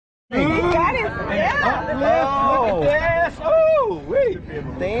Got it? Yeah. Oh, Look at this. Oh, wait.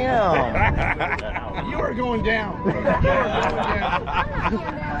 damn. You are going down.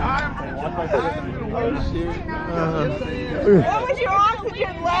 What was your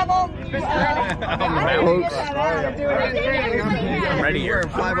oxygen level? I'm ready here.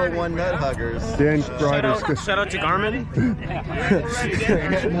 501 Nut Huggers. Dan Gryder. Shout out to Garmin.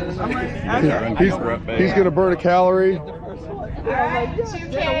 He's going to burn a calorie. All right,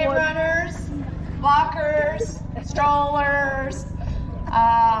 2K runners, walkers, strollers.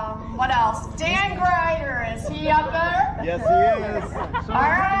 What else? Dan Gryder, is he up there? Yes, he is. All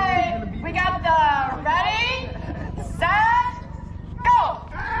right, we got the ready, set, go.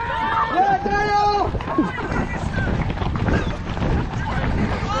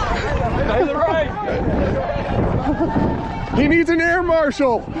 He needs an air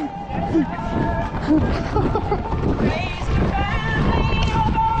marshal.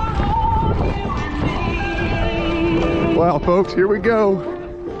 Wow, folks, here we go.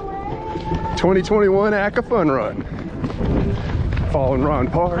 2021 ACCA Fun Run. Following Ron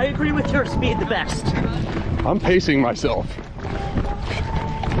Parr. I agree with your speed the best. I'm pacing myself.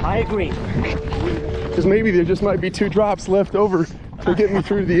 I agree. Because maybe there just might be 2 drops left over to get me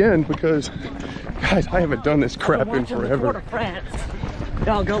through the end, because, guys, I haven't done this crap in forever. Tour de France.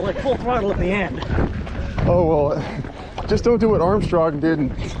 I'll go like full throttle at the end. Oh, well, just don't do what Armstrong did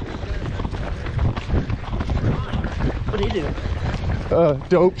and What do you do?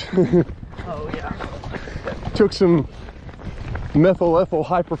 doped. Oh, yeah. Took some methyl ethyl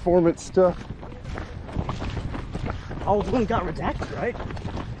high performance stuff. Oh, the one got redacted, right?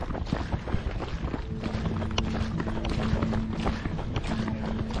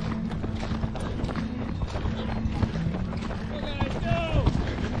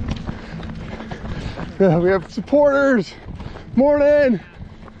 Yeah, we have supporters. Morning.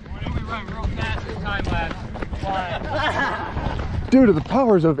 Due to the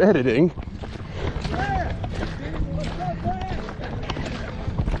powers of editing,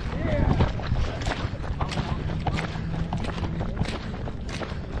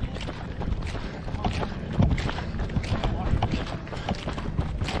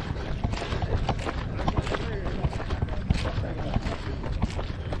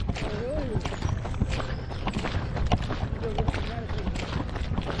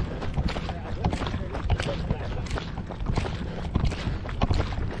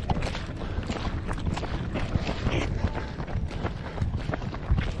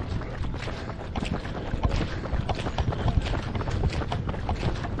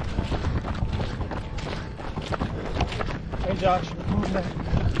 Hey, Josh.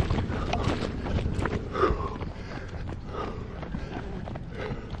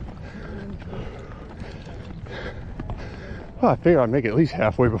 well, I figured I'd make it at least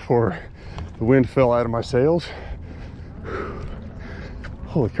halfway before the wind fell out of my sails.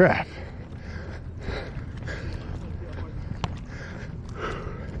 Holy crap.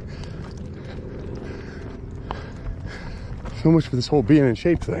 So much for this whole being in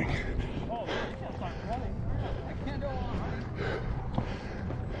shape thing.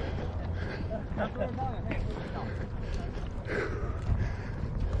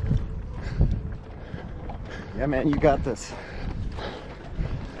 Yeah, man, you got this.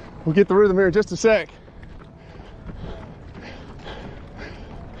 We'll get the rhythm here in just a sec.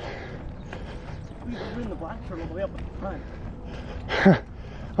 We're in the black turtle all the way up at the front.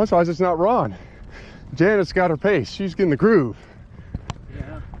 I'm surprised it's not Ron. Janet's got her pace. She's getting the groove.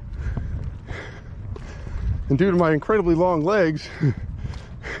 Yeah. And due to my incredibly long legs,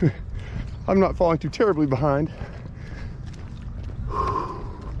 I'm not falling too terribly behind.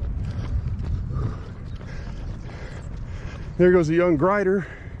 There goes a young Gryder,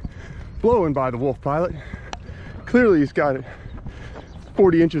 blowing by the Wolf Pilot. Clearly he's got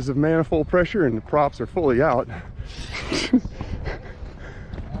 40 inches of manifold pressure and the props are fully out.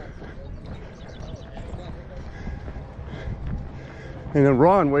 And then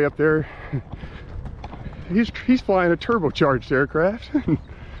Ron way up there, he's flying a turbocharged aircraft.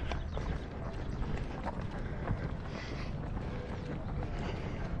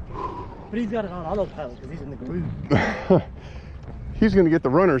 But he's got it on autopilot because he's in the groove. He's gonna get the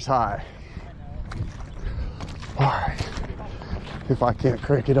runner's high. All right, if I can't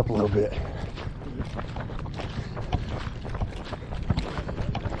crank it up a little bit.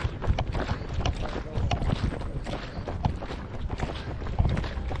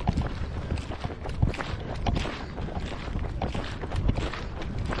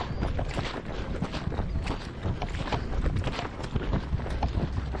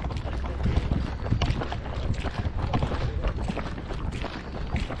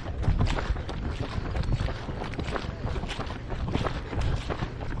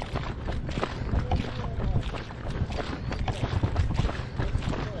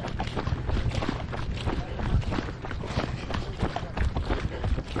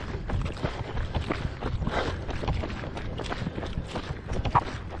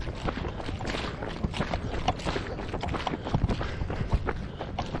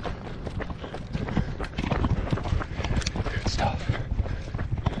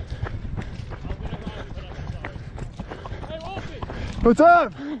 What's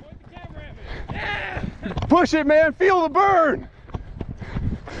up? Push it, man. Feel the burn.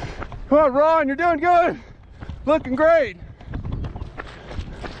 Come on, Ron. You're doing good. Looking great.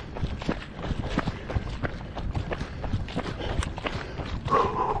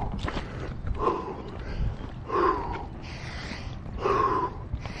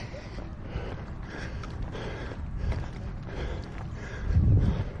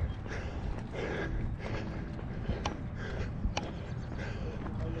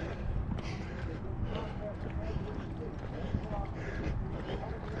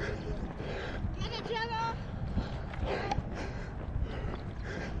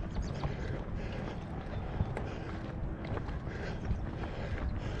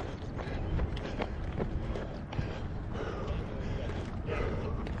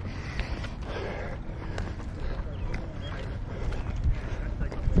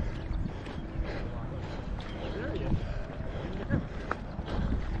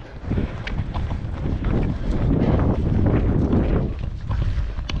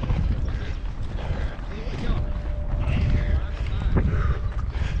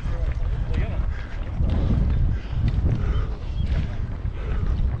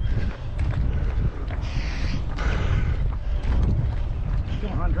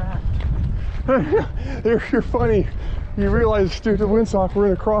 You're funny. You realize, dude, the windsock, we're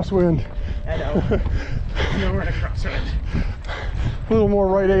in a crosswind. I know. No, we're in a crosswind. A little more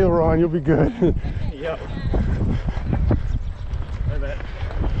right aileron, you'll be good. Yep. I bet.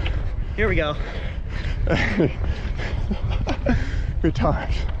 Here we go. Good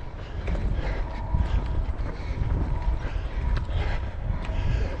times.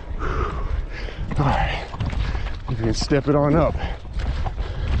 All right, you can step it on up.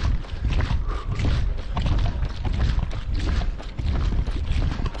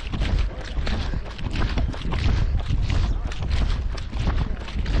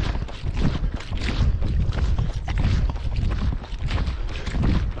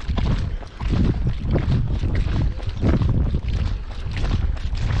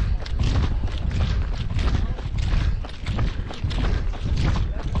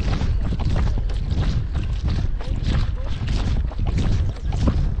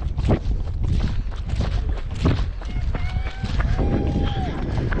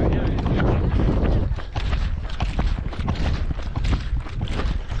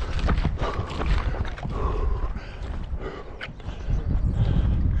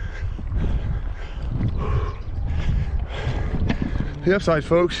 The upside,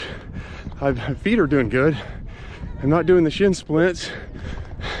 folks, my feet are doing good. I'm not doing the shin splints,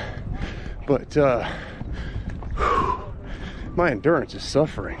 but my endurance is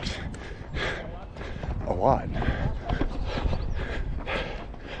suffering a lot.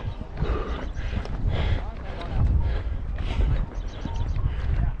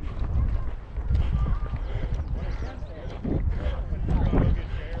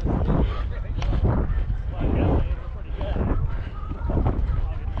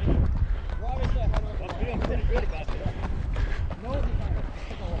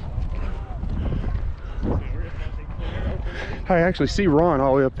 I actually see Ron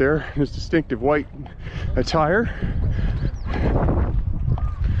all the way up there in his distinctive white attire.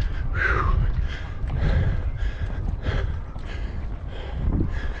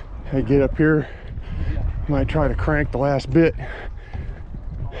 I get up here, might try to crank the last bit.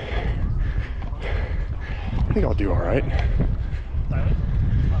 I think I'll do all right.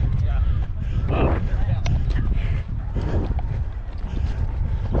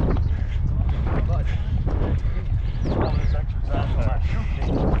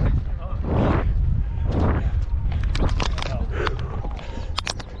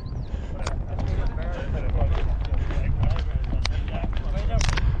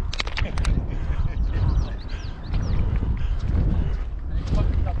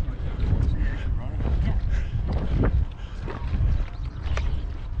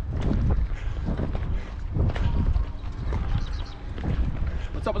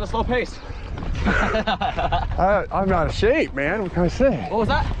 What's up with the slow pace? I'm out of shape, man. What can I say? What was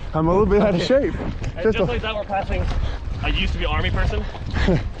that? I'm a little bit out of shape. Just like that, we're passing. I used to be Army person.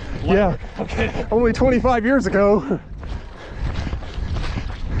 Yeah. Okay. Only 25 years ago.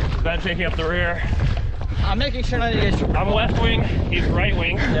 Ben taking up the rear. I'm making sure not to get. I'm left wing. He's right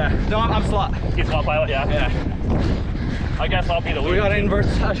wing. Yeah. No, I'm slot. He's slot pilot. Yeah. Yeah. I guess I'll be the lead. We got an inverse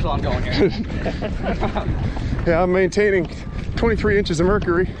echelon going here. Yeah, I'm maintaining 23 inches of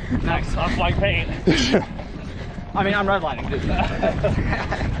mercury. Nice. I'm flying paint. I mean, I'm redlining, dude.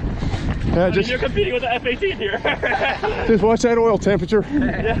 Yeah, just, you're competing with the F-18 here. just watch that oil temperature.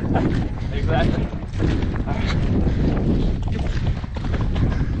 Yeah. Exactly.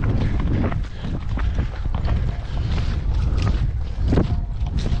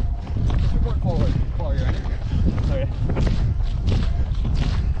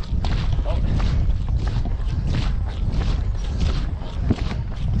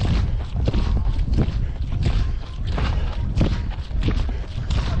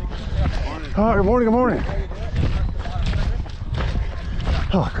 Oh, good morning, good morning.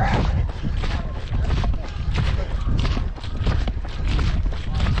 Oh, crap.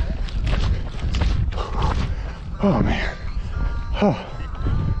 Oh, man. Oh.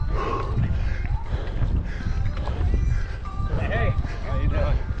 Hey, how you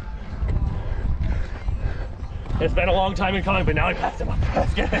doing? It's been a long time in coming, but now I passed him up.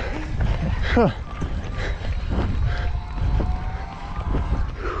 That's good. Huh.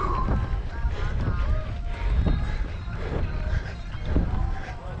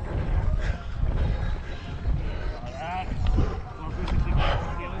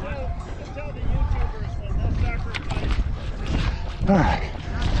 All right.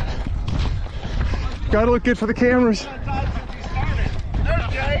 Gotta look good for the cameras.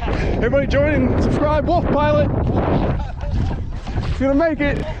 Everybody join and subscribe. Wolf Pilot. It's gonna make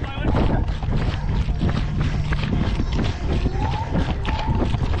it.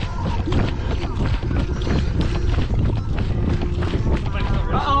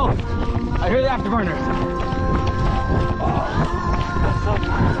 Uh-oh! I hear the afterburner.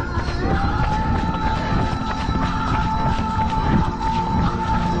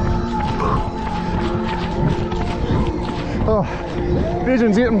 Oh,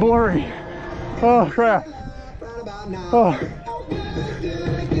 vision's getting blurry. Oh, crap. Oh.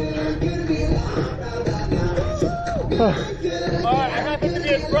 All right, I happen to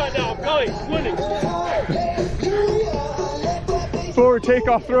be in front now. I'm going, winning. Forward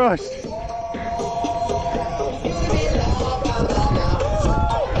takeoff thrust.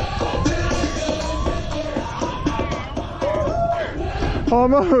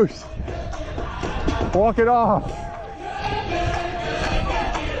 Almost. Walk it off.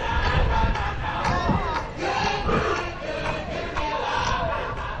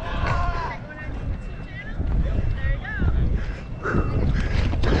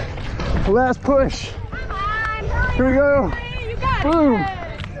 Last push. Here we go. Boom.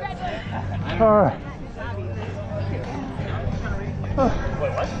 All right.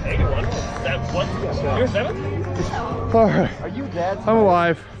 Wait, what? 81? What? You're 7? All right. Are you dead? I'm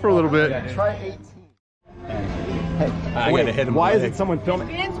alive for a little bit. Try 18. I gotta hit him. Why isn't someone filming?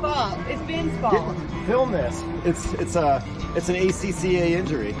 Ben's fault. It's Ben's fault. Film this. It's an ACCA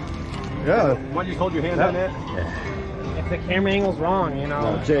injury. Yeah. Why don't you hold your hand on it? If the camera angle's wrong, you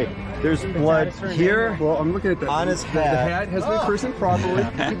know. No, Jay. There's blood here Well, I'm looking at the on his The hat. hat has been christened properly.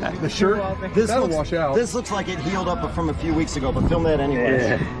 The shirt, that'll wash out. This looks like it healed up from a few weeks ago, but film that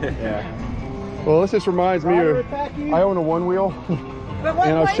anyway. Yeah. Well, this just reminds me of I own a one wheel, But what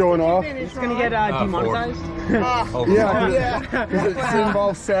and I was place showing did you off. finish It's gonna wrong? get demonetized. Yeah, because it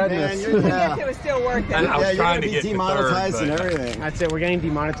involves sadness. Man, you're, I guess it was still worth it. I was yeah, you're trying gonna to be get to demonetized third, and but- everything. That's it. We're getting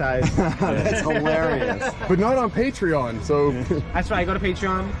demonetized. That's hilarious. But not on Patreon, so That's right. Go to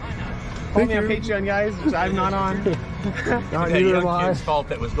Patreon. Follow me on Patreon, guys, which I'm not on. not That neither am young I. kid's fault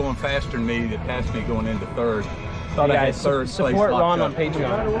that was going faster than me that passed me going into third. Thought You I had guys third place support locked Ron on up.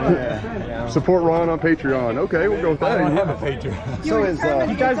 Patreon. Support Ron on Patreon. Okay, we'll go with I don't that. have a Patreon. So is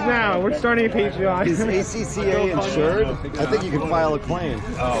You guys now. We're starting a Patreon. ACCA insured? I think you can file a claim.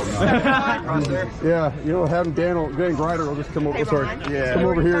 Yeah, you know, having Dan Gryder will just come over. Sorry, Yeah. come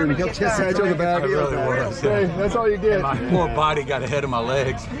over here and He'll kiss kiss each on the back. I really was. Hey, that's all you get. My poor body got ahead of my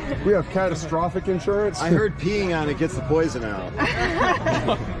legs. We have catastrophic insurance. I heard peeing on it gets the poison out.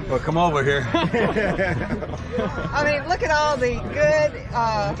 Well, come over here. I mean, look at all the good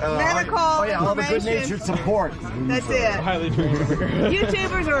medical Oh yeah, all the information. good-natured support. That's it.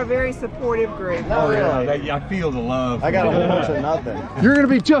 YouTubers are a very supportive group. Oh really? I feel the love. I got a whole bunch of nothing. You're gonna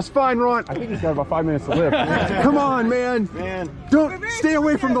be just fine, Ron. I think he's got about 5 minutes to live. Come on, man. Man, Don't stay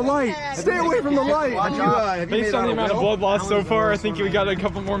away from the light. Stay away from the light. have you Based on the amount of blood lost so far, I think we got a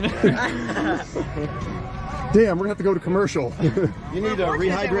couple more minutes. Damn, we're gonna have to go to commercial. You need to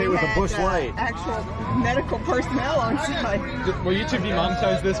rehydrate with a bush light. Actual medical personnel on site. Will YouTube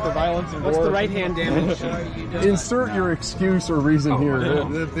demonetize this for violence and What's war? the right hand damage? Insert your excuse or reason here.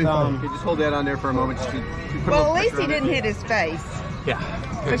 Just hold that on there for a moment. Well, at least he didn't hit his face, Yeah.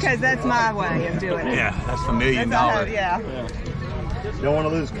 because that's my way of doing it. Yeah, that's $1 million. That's how, yeah. Don't want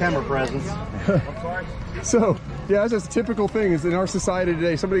to lose camera presence. So, yeah, that's just a typical thing is in our society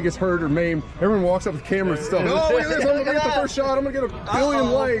today, somebody gets hurt or maimed, everyone walks up with cameras and stuff. Oh, look at this, I'm gonna get the first shot, I'm gonna get a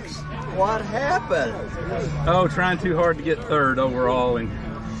billion likes. What happened? Oh, trying too hard to get third overall and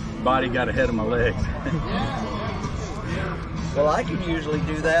body got ahead of my legs. Well, I can usually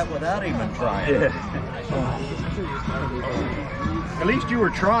do that without even trying. Yeah. At least you were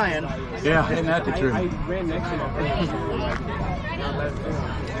trying. Yeah, isn't that the truth? I ran next to him.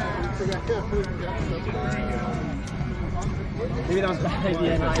 Maybe that was a bad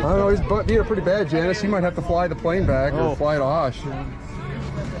idea. I don't know, he's beat up pretty bad, Janice. He might have to fly the plane back or fly to Osh. You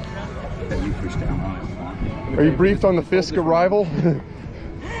push down on it. Are you briefed on the Fisk arrival?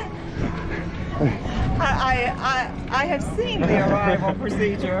 I have seen the arrival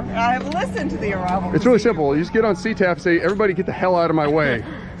procedure. I have listened to the arrival It's really simple. You just get on CTAP and say, everybody get the hell out of my way.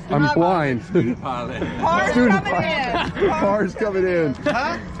 I'm blind. Pilot. Cars coming in. Cars coming in.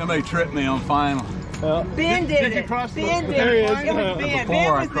 Somebody tripped me on final. Ben did it. Ben did it. It was Ben.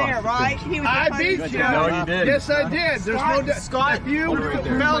 Ben was there, right? He was. I beat you. No, you didn't. Yes, I did. There's no doubt. Scott, if you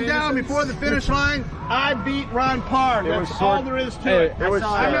fell down before the finish line, I beat Ron Parr. That's all there is to it.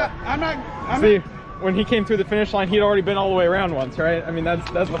 I'm not. See, when he came through the finish line, he'd already been all the way around once, right? I mean, that's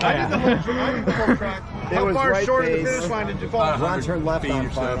what I did the whole track. How far short of the finish line did you fall? Ron turned left on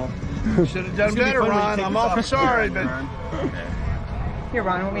final. Should have done better, Ron. I'm awful sorry, but. Here,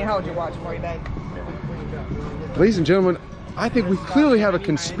 Ron, let me hold your watch for you, babe. Ladies and gentlemen, I think we clearly have a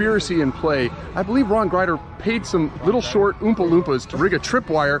conspiracy in play. I believe Ron Gryder paid some little short Oompa Loompas to rig a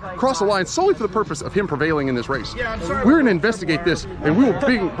tripwire across the line solely for the purpose of him prevailing in this race. We're going to investigate this, and we will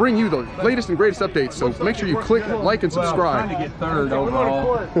bring you the latest and greatest updates. So make sure you click, like, and subscribe. Trying to get third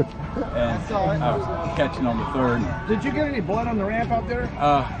overall, and I was catching on the third. Did you get any blood on the ramp out there?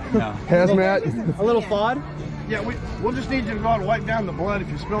 No. Hazmat. A little FOD? Yeah, we'll just need you to go out and wipe down the blood if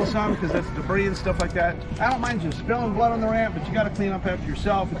you spill some, because that's debris and stuff like that. I don't mind you spilling blood on the ramp, but you got to clean up after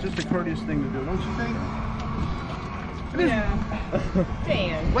yourself. It's just a courteous thing to do, don't you think? Yeah.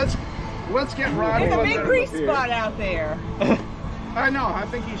 Dan. Let's get Ron. There's a big grease spot out there. I know. I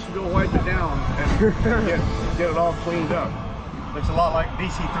think he should go wipe it down and get it all cleaned up. Looks a lot like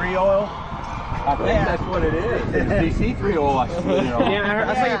DC3 oil. I think that's what it is. It's DC3 oil. I swear. Yeah,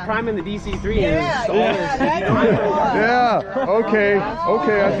 that's how you're priming the DC3. Yeah, that's what it was. Yeah. Okay.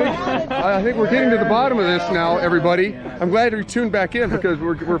 I think we're getting to the bottom of this now, everybody. I'm glad you tuned back in because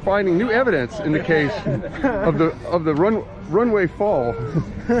we're finding new evidence in the case of the runway fall.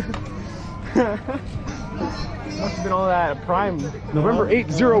 Must have been all that prime. November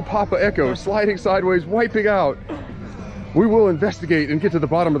 8-0 Papa Echo sliding sideways, wiping out. We will investigate and get to the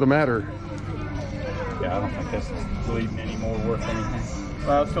bottom of the matter. Yeah, I don't think that's bleeding anymore worth anything.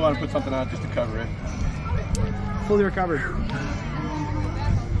 Well, I still want to put something on just to cover it. Fully recovered.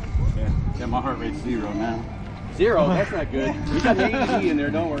 Yeah, my heart rate's 0 now. 0? That's not good. You got an AED in there,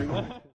 don't worry.